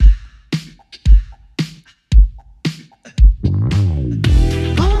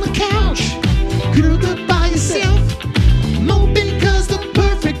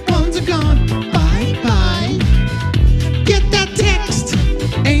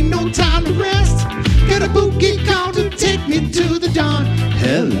ain't no time to rest. Got a boogie call to take me to the dawn.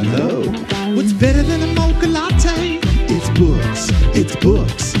 Hello. What's better than a mocha latte? It's books, it's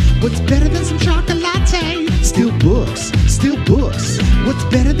books. What's better than some chocolate? Still books, still books. What's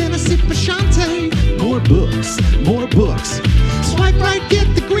better than a sip of Shantae? More books, more books. Swipe right,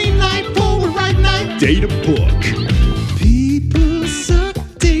 get the green light. Forward right night, date a book. People suck,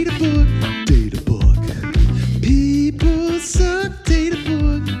 date a book, date a book. People suck, date a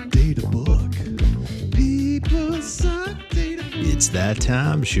book, date a book. People suck, date a book. It's that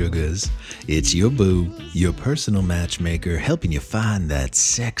time, sugars. It's your boo, your personal matchmaker, helping you find that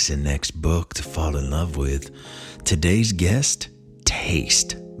sexy next book to fall in love with. Today's guest,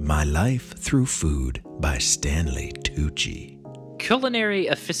 Taste My Life Through Food by Stanley Tucci. Culinary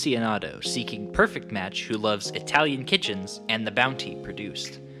aficionado seeking perfect match who loves Italian kitchens and the bounty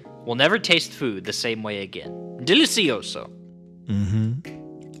produced. Will never taste food the same way again. Delicioso.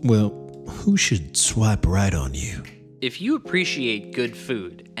 Well, who should swipe right on you? If you appreciate good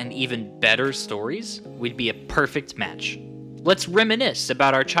food and even better stories, we'd be a perfect match. Let's reminisce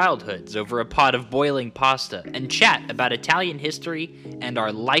about our childhoods over a pot of boiling pasta and chat about Italian history and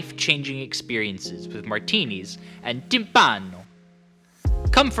our life-changing experiences with martinis and timpano.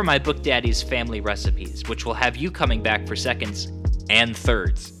 Come for my Book Daddy's family recipes, which will have you coming back for seconds and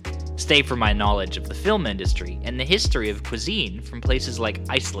thirds. Stay for my knowledge of the film industry and the history of cuisine from places like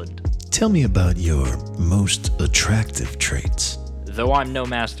Iceland. Tell me about your most attractive traits. Though I'm no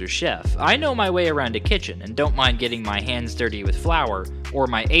master chef, I know my way around a kitchen and don't mind getting my hands dirty with flour or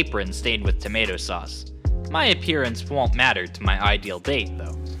my apron stained with tomato sauce. My appearance won't matter to my ideal date,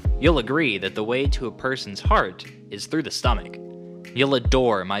 though. You'll agree that the way to a person's heart is through the stomach. You'll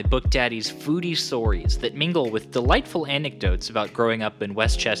adore my Book Daddy's foodie stories that mingle with delightful anecdotes about growing up in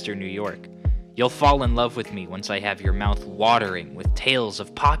Westchester, New York. You'll fall in love with me once I have your mouth watering with tales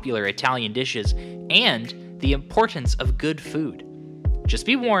of popular Italian dishes and the importance of good food. Just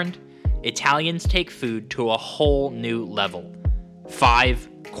be warned, Italians take food to a whole new level. 5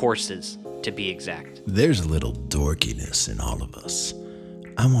 courses, to be exact. There's a little dorkiness in all of us.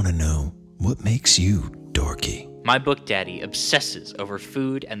 I want to know, what makes you dorky? My Book Daddy obsesses over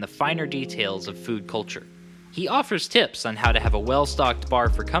food and the finer details of food culture. He offers tips on how to have a well-stocked bar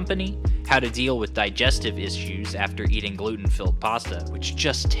for company, how to deal with digestive issues after eating gluten-filled pasta, which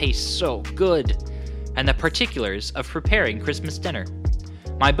just tastes so good, and the particulars of preparing Christmas dinner.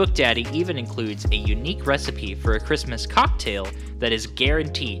 My Book Daddy even includes a unique recipe for a Christmas cocktail that is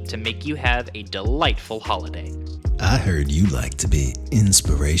guaranteed to make you have a delightful holiday. I heard you like to be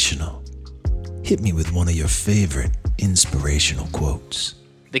inspirational. Hit me with one of your favorite inspirational quotes.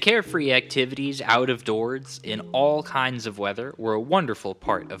 The carefree activities out of doors in all kinds of weather were a wonderful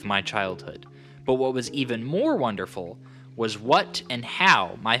part of my childhood. But what was even more wonderful was what and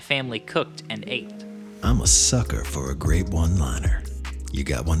how my family cooked and ate. I'm a sucker for a great one-liner. You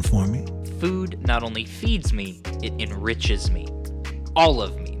got one for me? Food not only feeds me, it enriches me. All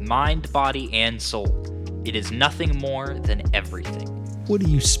of me, mind, body, and soul. It is nothing more than everything. What do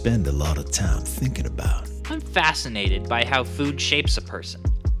you spend a lot of time thinking about? I'm fascinated by how food shapes a person.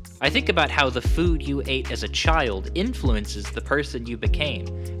 I think about how the food you ate as a child influences the person you became,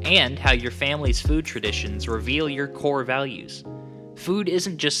 and how your family's food traditions reveal your core values. Food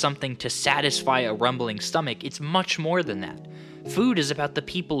isn't just something to satisfy a rumbling stomach, it's much more than that. Food is about the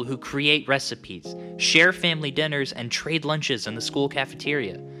people who create recipes, share family dinners, and trade lunches in the school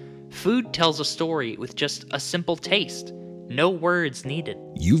cafeteria. Food tells a story with just a simple taste. No words needed.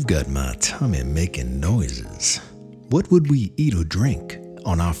 You've got my tummy making noises. What would we eat or drink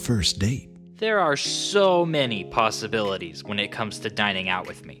on our first date? There are so many possibilities when it comes to dining out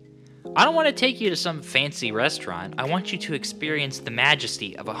with me. I don't want to take you to some fancy restaurant. I want you to experience the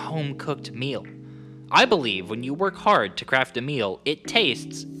majesty of a home-cooked meal. I believe when you work hard to craft a meal, it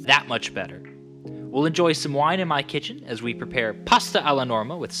tastes that much better. We'll enjoy some wine in my kitchen as we prepare pasta alla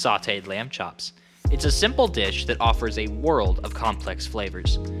norma with sautéed lamb chops. It's a simple dish that offers a world of complex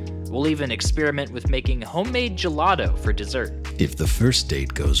flavors. We'll even experiment with making homemade gelato for dessert. If the first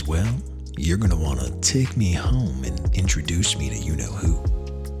date goes well, you're gonna wanna take me home and introduce me to you-know-who.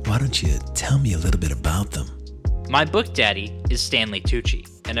 Why don't you tell me a little bit about them? My Book Daddy is Stanley Tucci,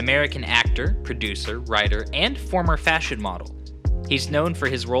 an American actor, producer, writer, and former fashion model. He's known for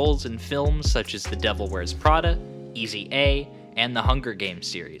his roles in films such as The Devil Wears Prada, Easy A, and the Hunger Games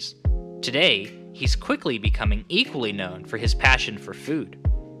series. Today, he's quickly becoming equally known for his passion for food.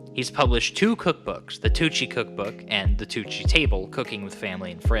 He's published 2 cookbooks, The Tucci Cookbook and The Tucci Table, Cooking with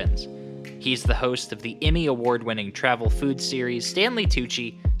Family and Friends. He's the host of the Emmy Award-winning travel food series Stanley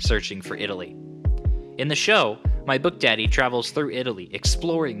Tucci, Searching for Italy. In the show, My book daddy travels through Italy,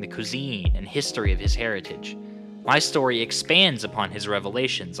 exploring the cuisine and history of his heritage. My story expands upon his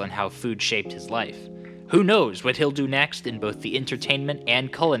revelations on how food shaped his life. Who knows what he'll do next in both the entertainment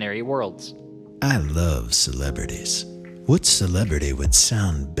and culinary worlds? I love celebrities. What celebrity would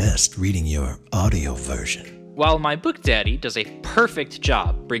sound best reading your audio version? While my book daddy does a perfect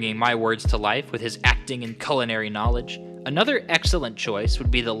job bringing my words to life with his acting and culinary knowledge, another excellent choice would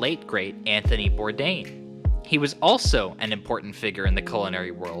be the late great Anthony Bourdain. He was also an important figure in the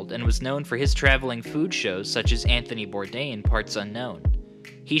culinary world and was known for his traveling food shows such as Anthony Bourdain Parts Unknown.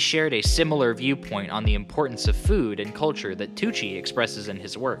 He shared a similar viewpoint on the importance of food and culture that Tucci expresses in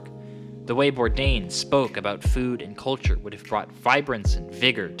his work. The way Bourdain spoke about food and culture would have brought vibrance and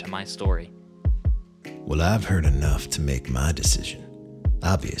vigor to my story. Well, I've heard enough to make my decision.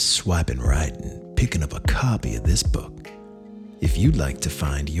 I'll be swiping right and picking up a copy of this book. If you'd like to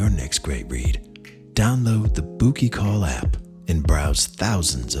find your next great read, download the Bookie Call app and browse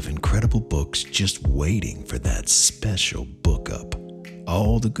thousands of incredible books just waiting for that special book up.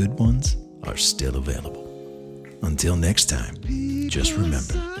 All the good ones are still available. Until next time, just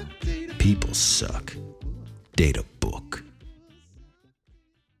remember, people suck. Date a book.